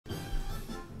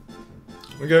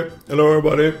Okay, hello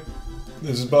everybody,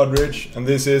 this is Budridge and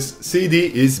this is CD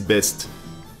is best.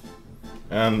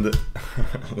 And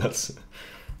that's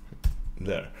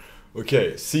there.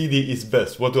 Okay, CD is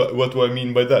best. What do I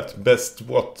mean by that? Best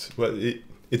what? Well,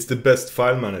 it's the best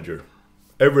file manager.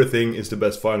 Everything is the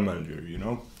best file manager, you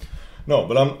know? No,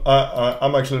 but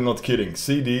I'm actually not kidding.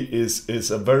 CD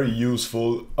is a very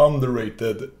useful,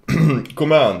 underrated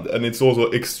command, and it's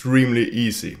also extremely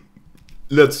easy.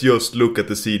 Let's just look at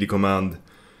the CD command.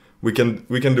 We can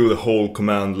do the whole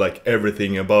command, like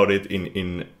everything about it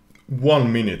in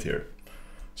 1 minute here.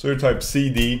 So you type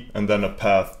CD and then a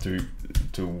path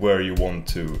to where you want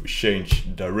to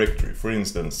change directory. For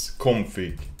instance,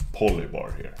 config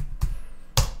polybar here.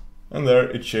 And there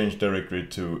it changed directory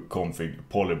to config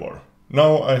polybar.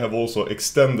 Now I have also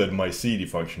extended my CD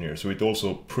function here, so it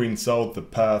also prints out the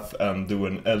path and do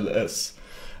an ls.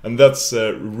 And that's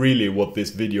really what this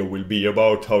video will be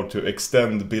about, how to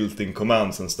extend built-in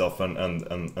commands and stuff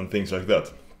and things like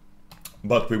that.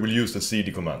 But we will use the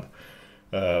CD command.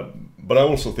 But I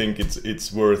also think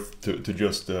it's worth to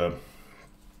just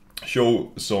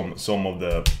show some of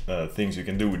the things you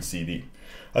can do with CD.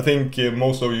 I think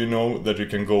most of you know that you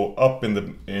can go up in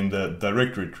the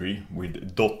directory tree with ...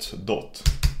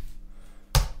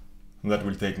 And that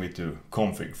will take me to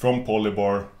config. From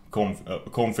polybar,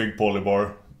 config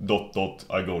polybar ...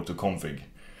 I go to config.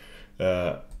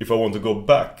 If I want to go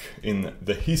back in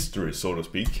the history, so to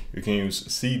speak, you can use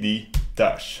cd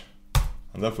dash.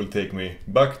 And that will take me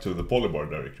back to the polybar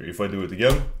directory. If I do it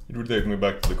again, it will take me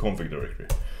back to the config directory.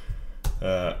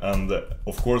 And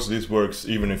of course this works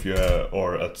even if you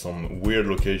are at some weird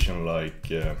location like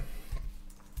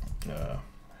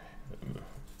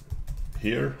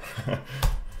here.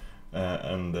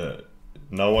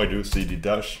 Now I do cd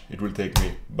dash, it will take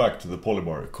me back to the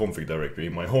polybar config directory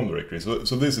in my home directory. So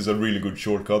this is a really good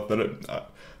shortcut, but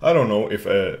I don't know if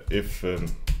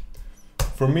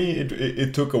for me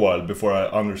it took a while before I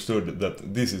understood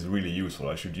that this is really useful.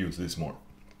 I should use this more.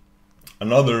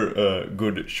 Another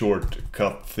good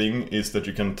shortcut thing is that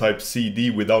you can type cd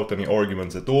without any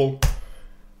arguments at all.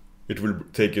 It will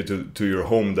take you to your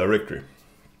home directory.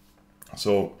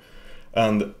 So,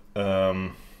 and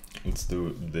let's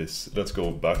do this. Let's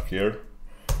go back here.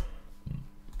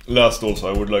 Last also,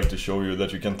 I would like to show you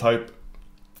that you can type ...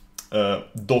 That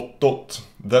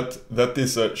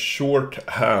is a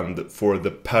shorthand for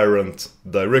the parent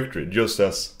directory, just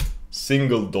as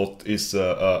single dot is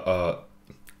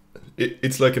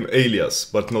it's like an alias,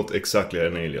 but not exactly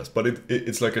an alias, but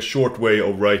it's like a short way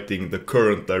of writing the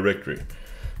current directory.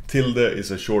 Tilde is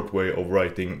a short way of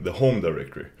writing the home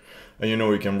directory. And you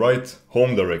know, you can write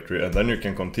home directory and then you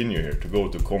can continue here to go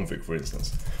to config, for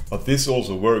instance. But this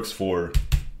also works for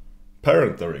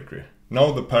parent directory.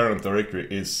 Now the parent directory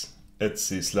is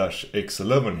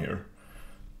etc/x11 here.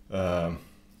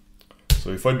 So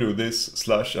if I do this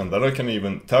slash, and then I can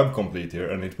even tab complete here,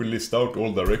 and it will list out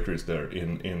all directories there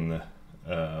in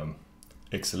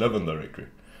x11 directory.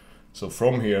 So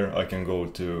from here I can go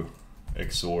to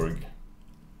xorg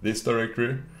this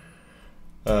directory.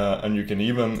 And you can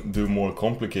even do more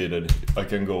complicated. I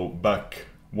can go back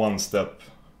one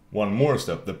more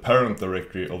step, the parent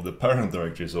directory of the parent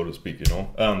directory, so to speak, you know.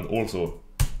 And also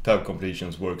tab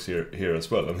completions works here as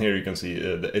well. And here you can see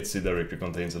the etc directory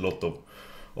contains a lot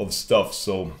of stuff.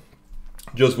 So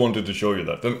just wanted to show you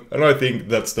that. And I think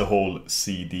that's the whole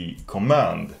cd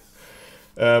command.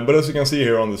 But as you can see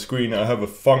here on the screen, I have a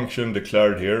function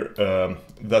declared here.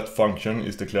 That function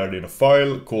is declared in a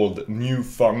file called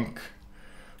newfunc,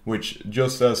 which,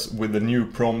 just as with the new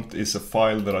prompt, is a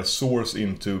file that I source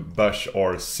into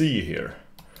bashrc here.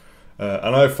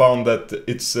 And I found that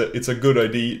it's a good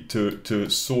idea to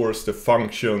source the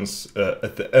functions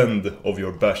at the end of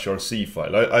your bashrc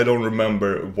file. I don't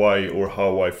remember why or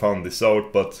how I found this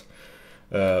out, but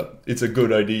it's a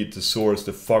good idea to source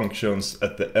the functions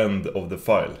at the end of the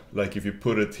file. Like if you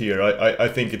put it here, I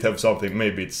think it has something,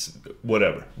 maybe it's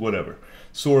whatever.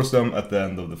 Source them at the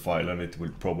end of the file and it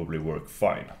will probably work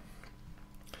fine.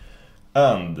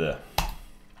 And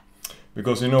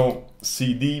because you know,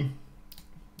 cd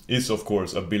is of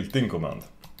course a built-in command.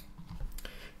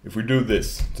 If we do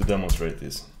this to demonstrate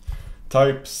this,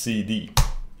 type cd,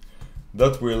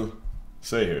 that will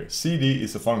say here cd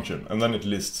is a function, and then it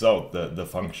lists out the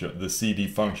function, the cd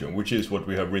function, which is what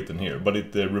we have written here, but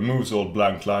it removes all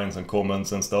blank lines and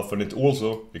comments and stuff, and it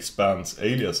also expands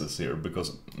aliases here,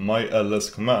 because my ls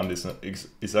command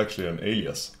is actually an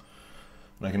alias.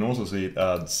 And I can also see it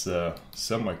adds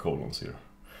semicolons here.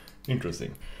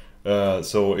 Interesting.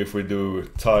 So if we do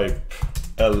type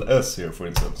ls here, for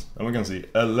instance, and we can see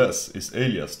ls is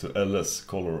alias to ls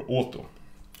color auto.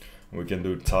 And we can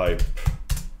do type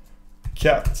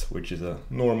cat, which is a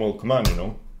normal command, you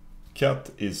know.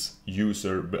 Cat is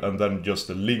user and then just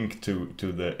a link to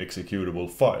the executable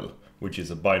file, which is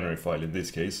a binary file in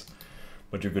this case.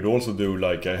 But you could also do,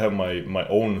 like, I have my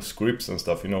own scripts and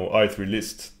stuff, you know, i3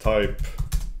 list, type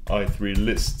i3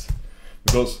 list,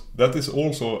 because that is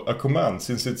also a command.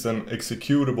 Since it's an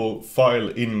executable file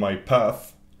in my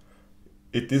path,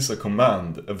 it is a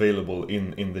command available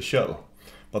in the shell.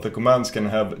 But the commands can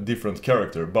have different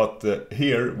character. But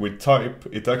here with type,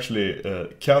 it actually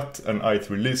cat and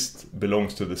i3 list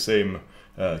belongs to the same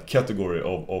category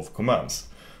of commands.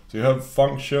 So you have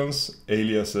functions,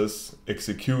 aliases,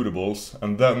 executables,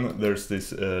 and then there's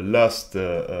this last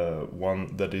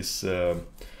one that is,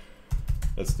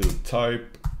 let's do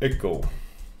type echo.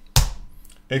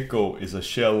 Echo is a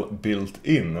shell built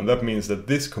in, and that means that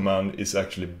this command is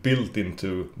actually built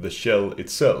into the shell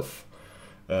itself,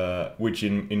 which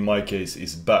in my case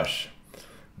is bash.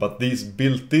 But these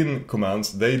built-in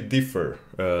commands, they differ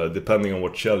depending on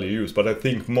what shell you use. But I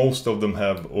think most of them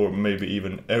have, or maybe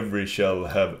even every shell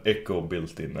have echo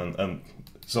built in, and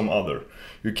some other.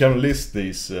 You can list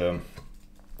these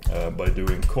by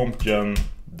doing compgen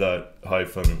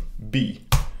 -b.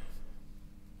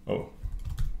 Oh,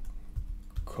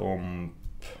 compgen.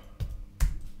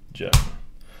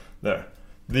 There.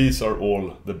 These are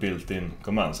all the built-in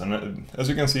commands, and as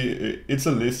you can see, it's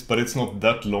a list, but it's not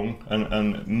that long,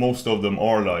 and most of them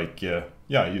are like,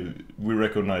 we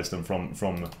recognize them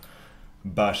from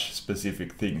bash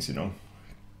specific things, you know.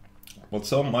 But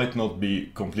some might not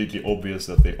be completely obvious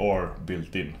that they are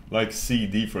built in, like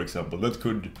cd, for example. That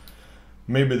could,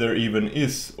 maybe there even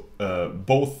is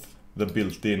both the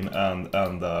built-in and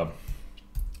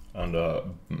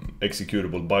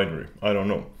executable binary. I don't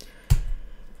know.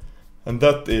 And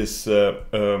that is the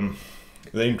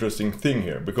interesting thing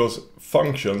here, because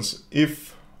functions,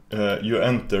 if you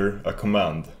enter a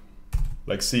command,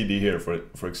 like cd here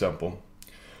for example,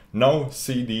 now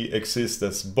cd exists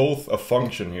as both a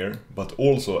function here, but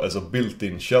also as a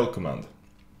built-in shell command.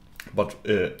 But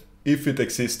if it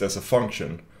exists as a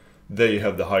function, they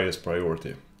have the highest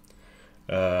priority.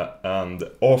 And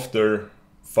after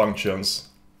functions,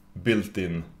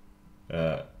 built-in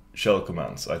shell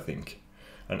commands, I think.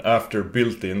 And after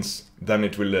built-ins, then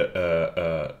it will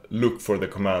look for the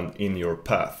command in your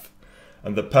path.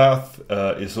 And the path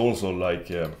is also like,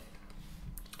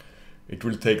 it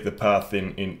will take the path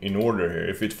in order here.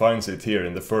 If it finds it here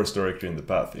in the first directory in the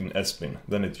path, in sbin,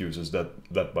 then it uses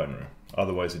that binary.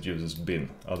 Otherwise it uses bin,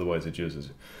 otherwise it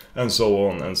uses, and so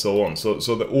on and so on.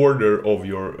 So the order of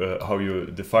your, how you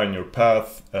define your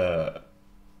path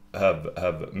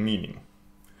have meaning.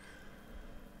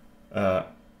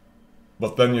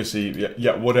 But then you see,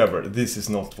 yeah, whatever, this is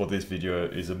not what this video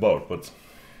is about, but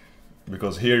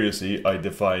because here you see I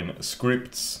define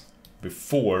scripts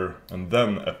before and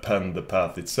then append the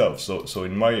path itself. So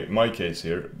in my case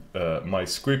here, my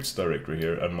scripts directory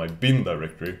here and my bin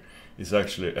directory is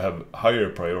actually have higher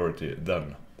priority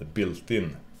than the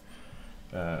built-in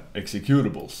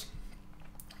executables.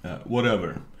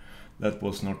 Whatever, that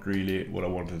was not really what I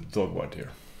wanted to talk about here.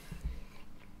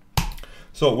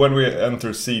 So when we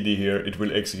enter cd here, it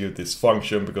will execute this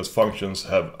function because functions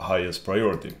have highest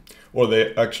priority, or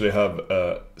they actually have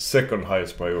second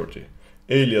highest priority.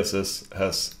 Aliases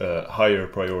has higher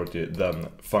priority than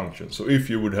functions. So if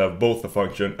you would have both a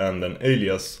function and an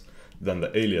alias, then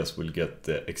the alias will get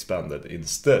expanded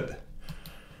instead.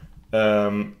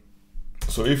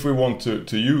 So if we want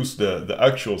to use the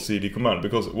actual cd command,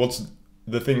 because what's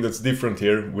the thing that's different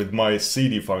here with my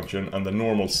cd function and the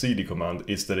normal cd command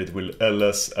is that it will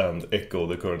ls and echo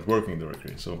the current working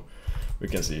directory. So we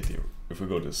can see it here. If we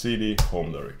go to cd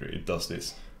home directory, it does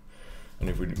this. And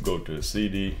if we go to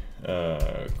cd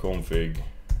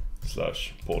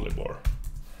config/polybar,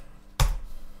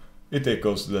 it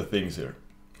echoes the things here.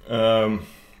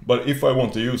 But if I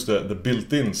want to use the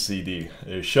built-in cd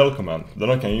shell command,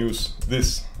 then I can use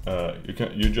this.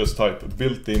 You just type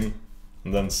built-in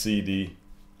and then cd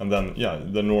and then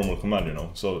the normal command, you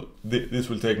know. So this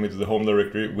will take me to the home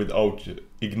directory without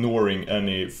ignoring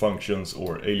any functions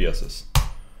or aliases.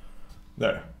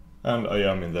 There, and I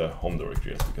am in the home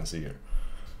directory, as you can see here.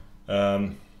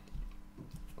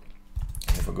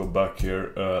 If I go back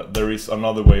here, there is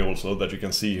another way also that you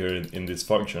can see here in this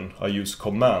function. I use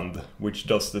command, which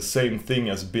does the same thing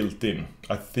as built-in.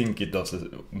 I think it does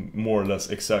more or less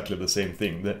exactly the same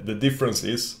thing. The difference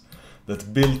is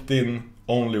that built-in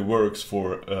only works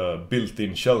for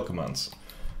built-in shell commands,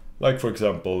 like for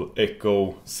example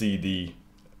echo, cd,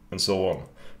 and so on.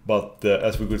 But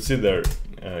as we could see there,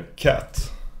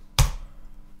 cat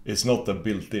is not a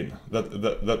built-in.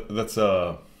 That's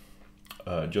a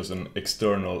just an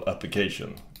external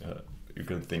application. You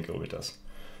can think of it as.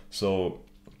 So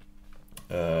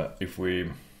if we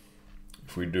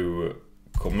do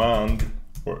command,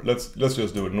 or let's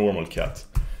just do a normal cat,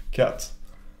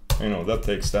 you know, that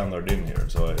takes standard in here,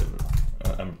 so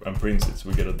and prints it, so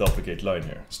we get a duplicate line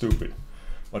here. Stupid,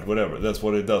 but whatever, that's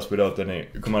what it does without any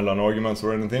command line arguments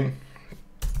or anything.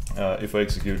 If I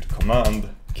execute command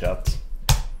cat,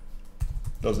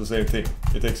 does the same thing,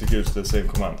 it executes the same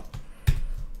command.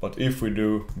 But if we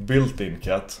do built-in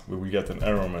cat, we will get an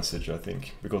error message, I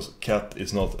think, because cat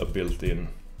is not a built-in.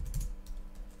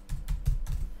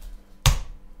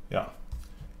 Yeah,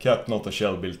 cat not a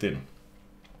shell built-in.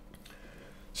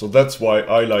 So that's why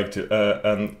I like to,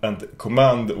 and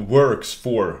command works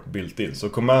for built-in. So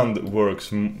command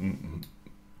works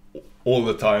all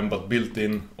the time, but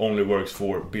built-in only works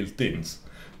for built-ins.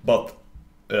 But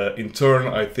in turn,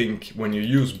 I think when you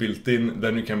use built-in,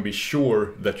 then you can be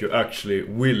sure that you actually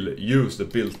will use the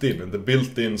built-in, and the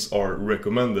built-ins are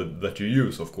recommended that you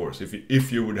use, of course.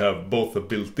 If you would have both a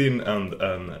built-in and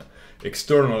an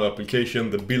external application,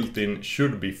 the built-in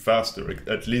should be faster,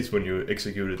 at least when you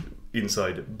execute it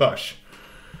inside bash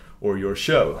or your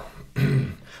shell.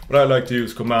 But I like to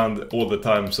use command all the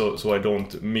time, so I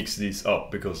don't mix these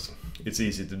up, because it's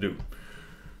easy to do.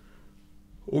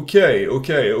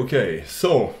 Okay.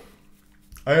 So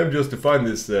I have just defined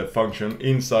this function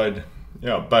inside,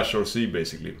 bash or C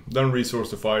basically. Then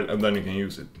resource the file, and then you can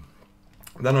use it.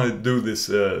 Then I do this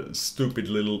stupid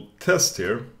little test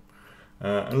here,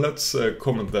 and let's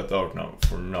comment that out now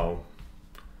for now,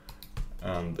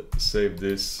 and save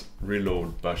this,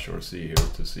 reload bash or C here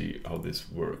to see how this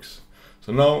works.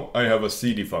 So now I have a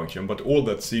cd function, but all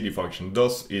that cd function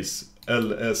does is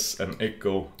ls and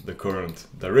echo the current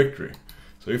directory.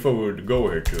 So if I would go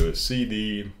here to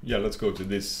cd, let's go to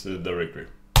this directory.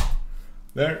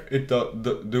 There, it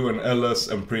do an ls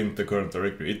and print the current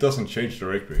directory. It doesn't change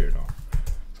directory here now.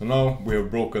 So now we have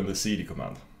broken the cd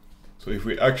command. So if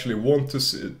we actually want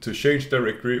to change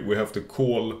directory, we have to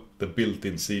call the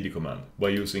built-in cd command by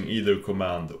using either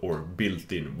command or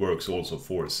built-in, works also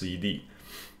for cd.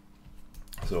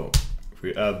 So if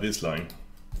we add this line,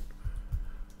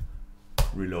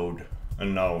 reload,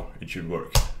 and now it should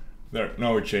work. There,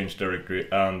 now it changed directory,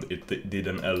 and it did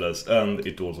an ls, and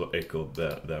it also echoed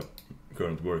the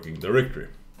current working directory.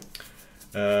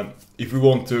 If we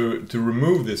want to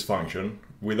remove this function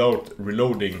without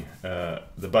reloading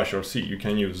the bash RC, you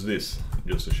can use this,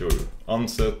 just to show you.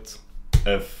 Unset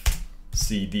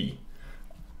fcd.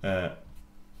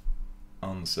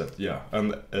 Unset,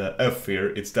 and F here,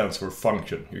 it stands for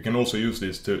function. You can also use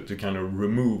this to kind of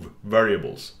remove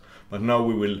variables. But now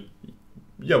we will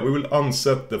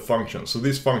unset the function. So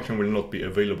this function will not be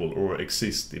available or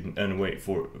exist in any way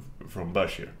from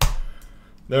bash here.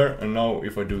 There, and now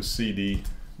if I do cd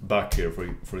back here,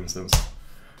 for instance,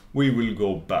 we will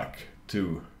go back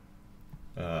to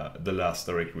the last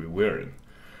directory we're in,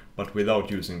 but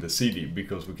without using the cd,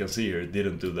 because we can see here it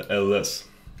didn't do the ls,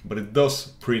 but it does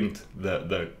print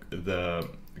the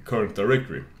current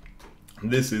directory.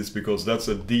 This is because that's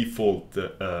a default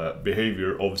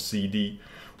behavior of cd.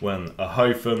 When a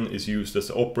hyphen is used as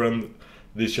an operand,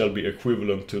 this shall be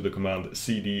equivalent to the command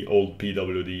cd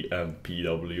OLDPWD and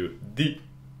pwd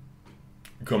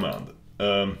command.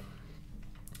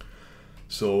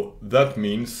 So that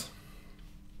means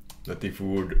that if we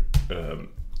would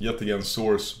yet again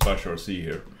source bash rc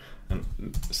here, and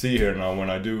see here now when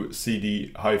I do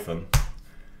cd hyphen,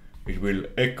 it will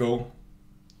echo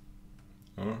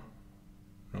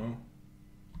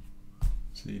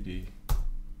cd.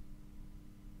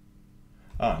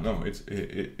 No,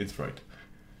 it's right.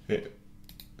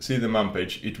 See the man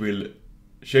page, it will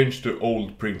change to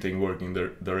old printing working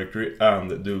directory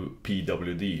and do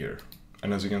pwd here.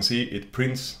 And as you can see, it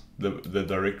prints the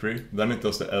directory, then it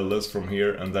does the ls from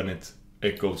here, and then it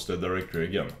echoes the directory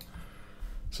again.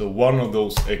 So one of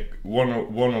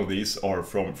these are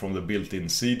from the built-in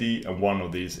cd, and one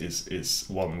of these is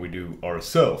one we do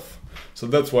ourselves. So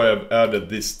that's why I've added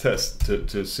this test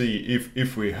to see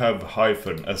if we have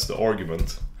hyphen as the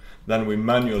argument, then we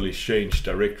manually change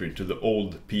directory to the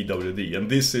old pwd. And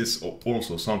this is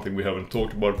also something we haven't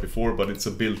talked about before, but it's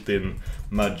a built-in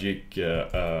magic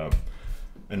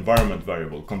environment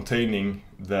variable containing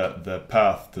the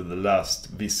path to the last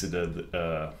visited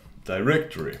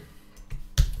directory.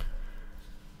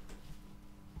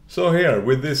 So here,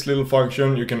 with this little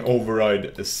function, you can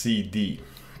override a cd.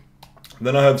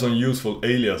 Then I have some useful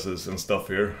aliases and stuff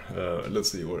here.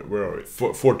 Let's see, where are we?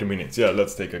 40 minutes. Yeah,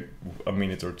 let's take a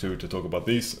minute or two to talk about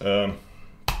these. I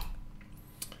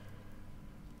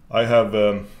have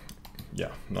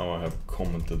yeah, now I have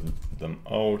commented them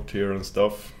out here and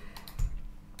stuff.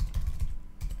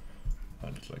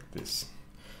 Add it like this.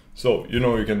 So you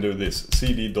know you can do this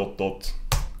cd ...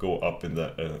 go up in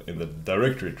the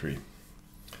directory tree.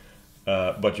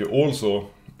 But you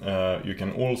also you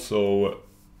can also,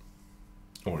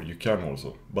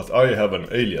 but I have an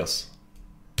alias,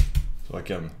 so I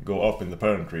can go up in the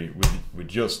parent tree with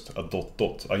just a ...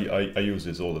 I use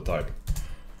this all the time.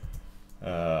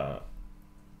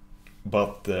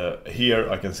 But here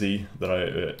I can see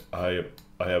that I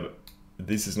have,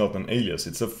 this is not an alias,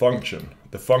 it's a function.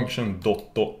 The function ...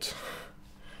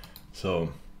 So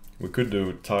we could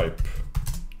do type ...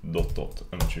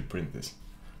 and it should print this.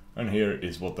 And here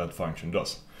is what that function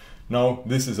does. Now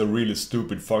this is a really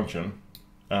stupid function,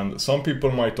 and some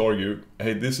people might argue,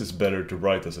 hey, this is better to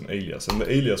write as an alias, and the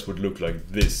alias would look like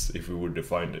this if we would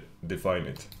define it.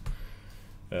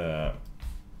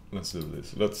 Let's do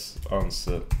this. Let's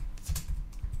unset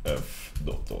f ...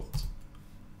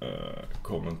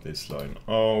 comment this line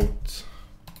out,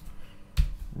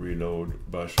 reload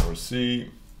bash rc,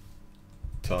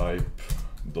 type ...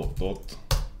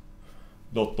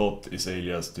 is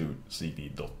alias to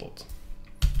cd ...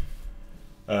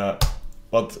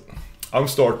 But I'm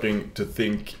starting to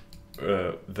think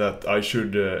that I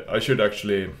should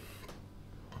actually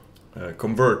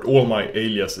convert all my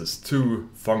aliases to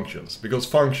functions, because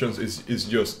functions is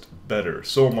just better,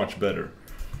 so much better,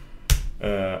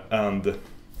 and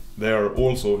they are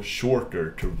also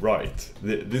shorter to write.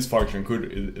 This function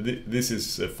this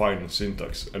is a fine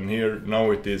syntax, and here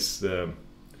now it is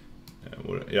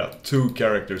 2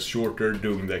 characters shorter,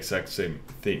 doing the exact same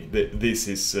thing. This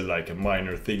is like a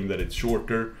minor thing that it's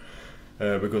shorter,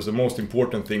 because the most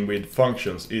important thing with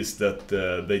functions is that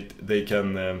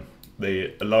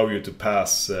they allow you to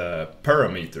pass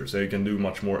parameters, so you can do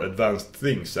much more advanced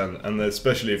things, and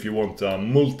especially if you want a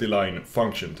multi-line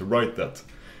function to write that,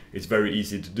 it's very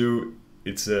easy to do.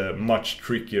 It's much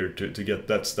trickier to get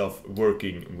that stuff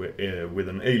working with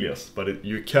an alias, but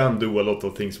you can do a lot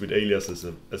of things with aliases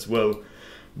as well,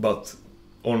 but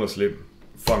honestly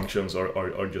functions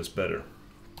are just better.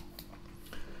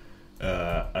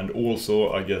 And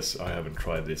also, I guess I haven't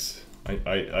tried this.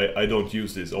 I don't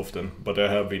use this often, but I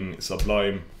have in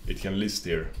Sublime, it can list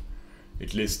here.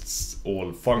 It lists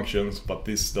all functions, but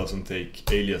this doesn't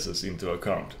take aliases into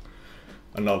account.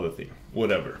 Another thing,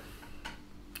 whatever.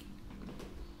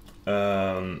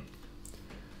 And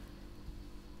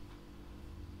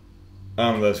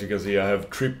as you can see, I have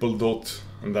triple dot,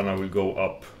 and then I will go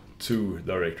up 2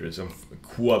 directories, and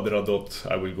quadra dot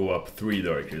I will go up 3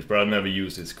 directories, but I never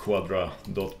use this quadra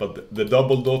dot, but the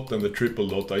double dot and the triple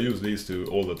dot, I use these 2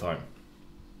 all the time.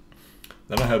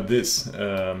 Then I have this,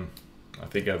 I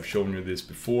think I've shown you this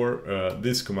before,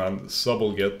 this command,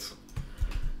 subleget,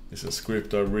 is a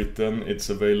script I've written. It's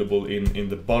available in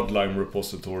the budline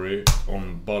repository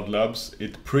on Bud Labs.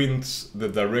 It prints the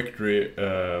directory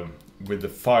with the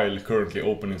file currently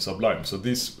open in Sublime. So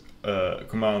this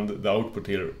command, the output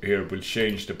here will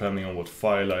change depending on what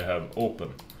file I have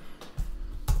open.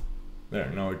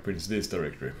 There, now it prints this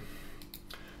directory.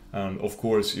 And of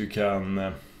course you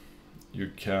can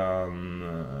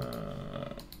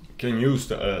use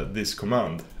this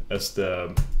command as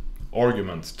the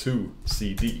argument to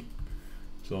cd.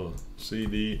 So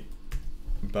cd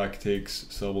backticks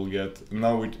subleget.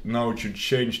 Now it should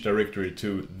change directory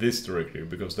to this directory,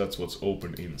 because that's what's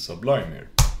open in Sublime here.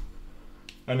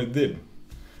 And it did.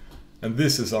 And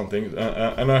this is something,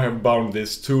 and I have bound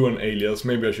this to an alias.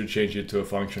 Maybe I should change it to a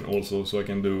function also, so I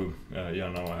can do, yeah,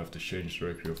 now I have to change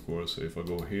directory, of course. So if I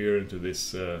go here into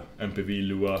this mpv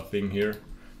lua thing here,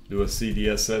 do a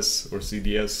cdss or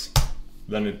cds,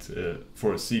 then it,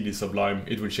 for cd sublime,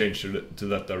 it will change to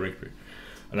that directory.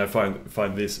 And I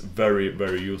find this very,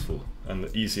 very useful and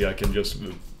easy. I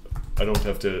don't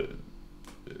have to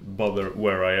bother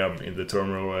where I am in the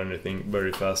terminal or anything,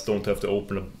 very fast. Don't have to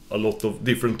open a lot of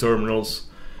different terminals.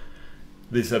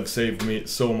 This have saved me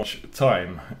so much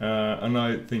time. And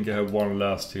I think I have one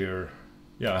last here.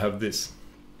 Yeah, I have this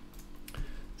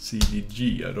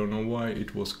cdg. I don't know why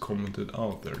it was commented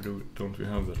out there. Don't we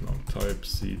have that now? Type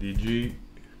cdg.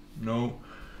 No.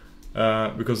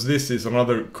 Because this is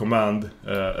another command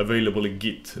available in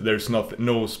Git. There's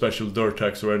no special dirt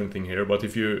tags or anything here, but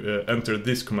if you enter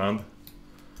this command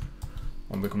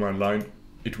on the command line,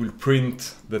 it will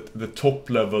print the top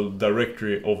level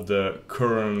directory of the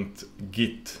current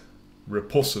Git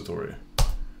repository.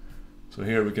 So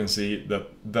here we can see that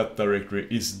that directory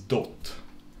is dot,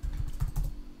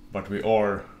 but we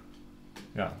are,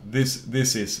 yeah,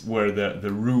 this is where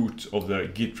the root of the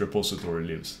Git repository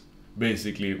lives.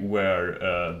 basically where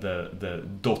the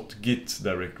 .git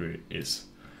directory is.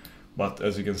 But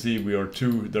as you can see, we are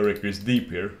 2 directories deep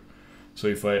here. So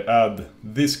if I add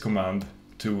this command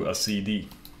to a CD,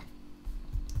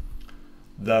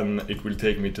 then it will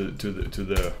take me to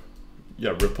the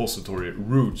repository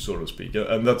root, so to speak,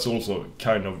 and that's also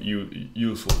kind of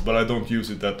useful. But I don't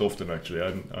use it that often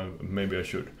actually. Maybe I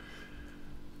should.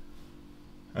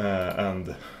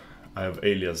 And I have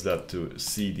alias that to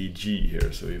cdg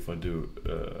here. So if I do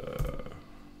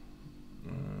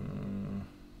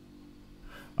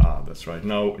that's right.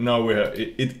 Now we have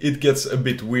it gets a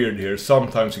bit weird here.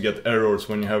 Sometimes you get errors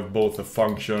when you have both a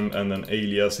function and an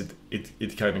alias.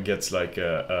 It kind of gets like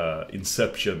a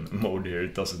inception mode here.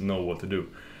 It doesn't know what to do.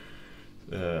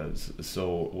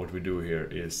 So what we do here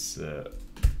is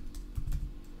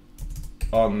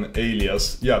on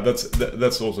alias. Yeah,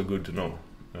 that's also good to know.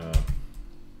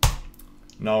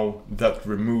 Now that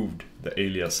removed the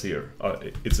alias here.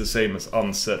 It's the same as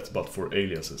unset, but for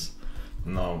aliases.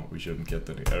 Now we shouldn't get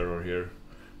any error here,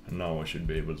 and now I should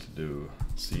be able to do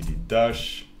cd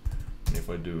dash, and if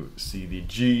I do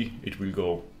cdg it will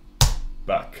go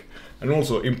back. And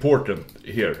also important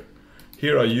here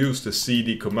I use the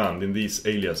cd command in these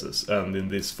aliases and in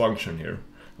this function here,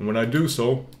 and when I do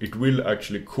so it will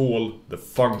actually call the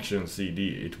function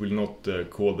cd. It will not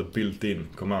call the built-in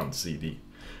command cd.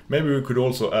 Maybe we could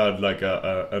also add like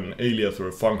an alias or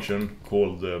a function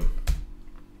called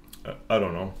I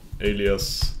don't know,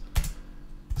 alias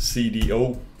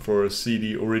cdo for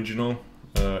cd original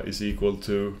is equal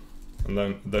to, and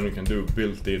then you can do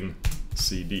built-in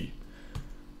cd.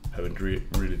 Haven't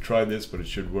really tried this, but it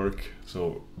should work.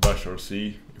 So bash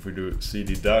rc, if we do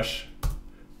cd dash,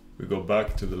 we go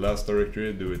back to the last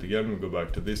directory, do it again, we go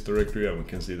back to this directory, and we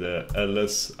can see the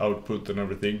ls output and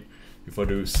everything. If I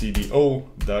do cdo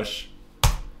dash,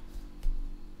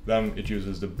 then it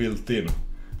uses the built-in,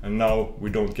 and now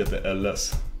we don't get the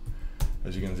ls,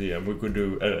 as you can see. And we could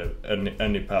do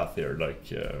any path here, like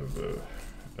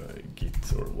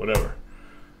git or whatever.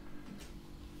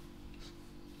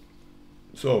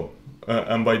 So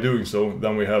and by doing so,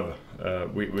 then we have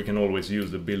we can always use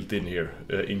the built-in here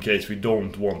in case we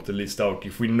don't want to list out.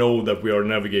 If we know that we are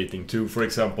navigating to, for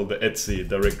example, the etc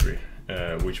directory,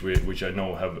 which I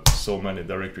know have so many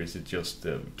directories, it just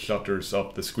clutters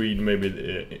up the screen.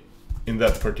 Maybe in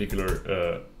that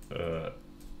particular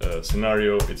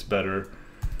scenario, it's better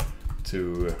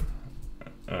to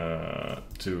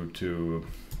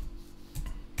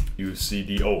use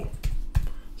cdo.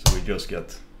 So we just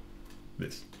get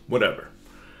this, whatever.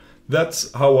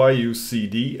 That's how I use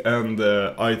cd, and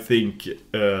I think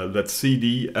that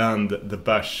cd and the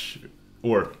bash,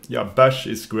 or yeah, bash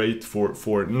is great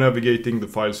for navigating the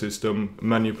file system,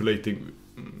 manipulating.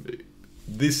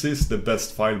 This is the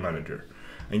best file manager,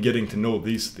 and getting to know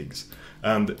these things,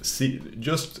 and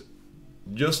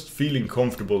just feeling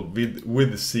comfortable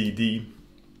with cd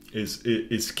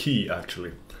is key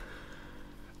actually.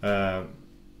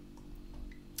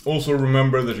 Also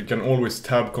remember that you can always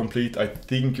tab complete. I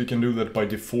think you can do that by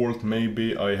default.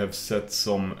 Maybe I have set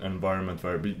some environment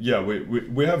variable. Yeah,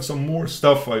 we have some more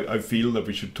stuff I feel that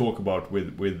we should talk about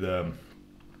with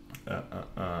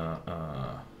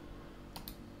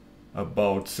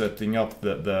about setting up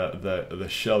the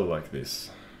shell like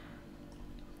this.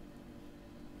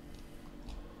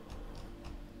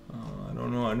 I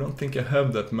don't know, I don't think I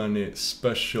have that many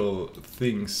special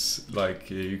things, like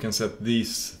you can set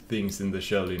these things in the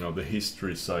shell, you know, the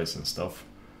history size and stuff.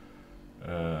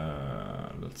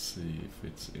 Let's see if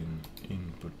it's in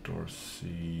input or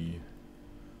C,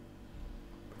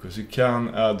 because you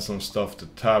can add some stuff to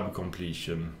tab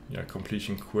completion. Yeah,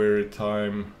 completion query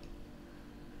time.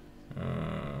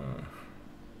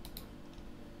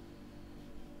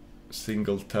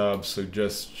 Single tab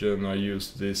suggestion, I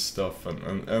use this stuff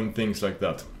and things like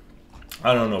that.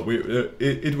 I don't know,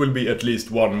 it will be at least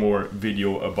one more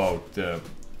video about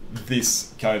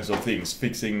these kinds of things,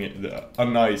 fixing a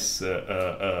nice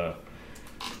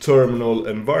terminal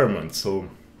environment. So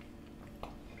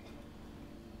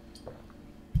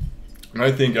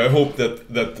I hope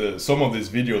that some of these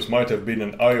videos might have been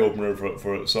an eye-opener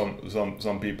for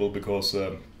some people, because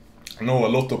I know a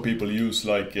lot of people use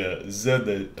like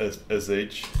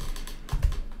ZSH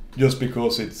just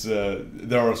because it's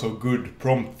there are so good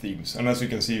prompt themes, and as you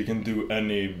can see, you can do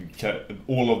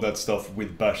all of that stuff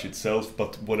with bash itself,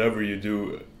 but whatever you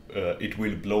do, it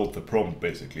will bloat the prompt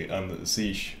basically, and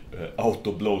Siege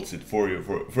auto bloats it for you,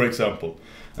 for example.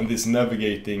 And this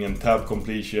navigating and tab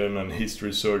completion and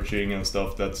history searching and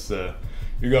stuff, that's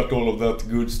you got all of that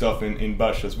good stuff in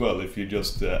bash as well, if you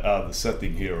just add a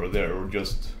setting here or there, or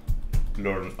just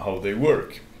learn how they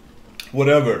work.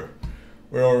 Whatever.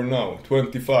 Where are we now?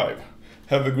 25.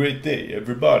 Have a great day,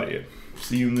 everybody.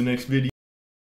 See you in the next video.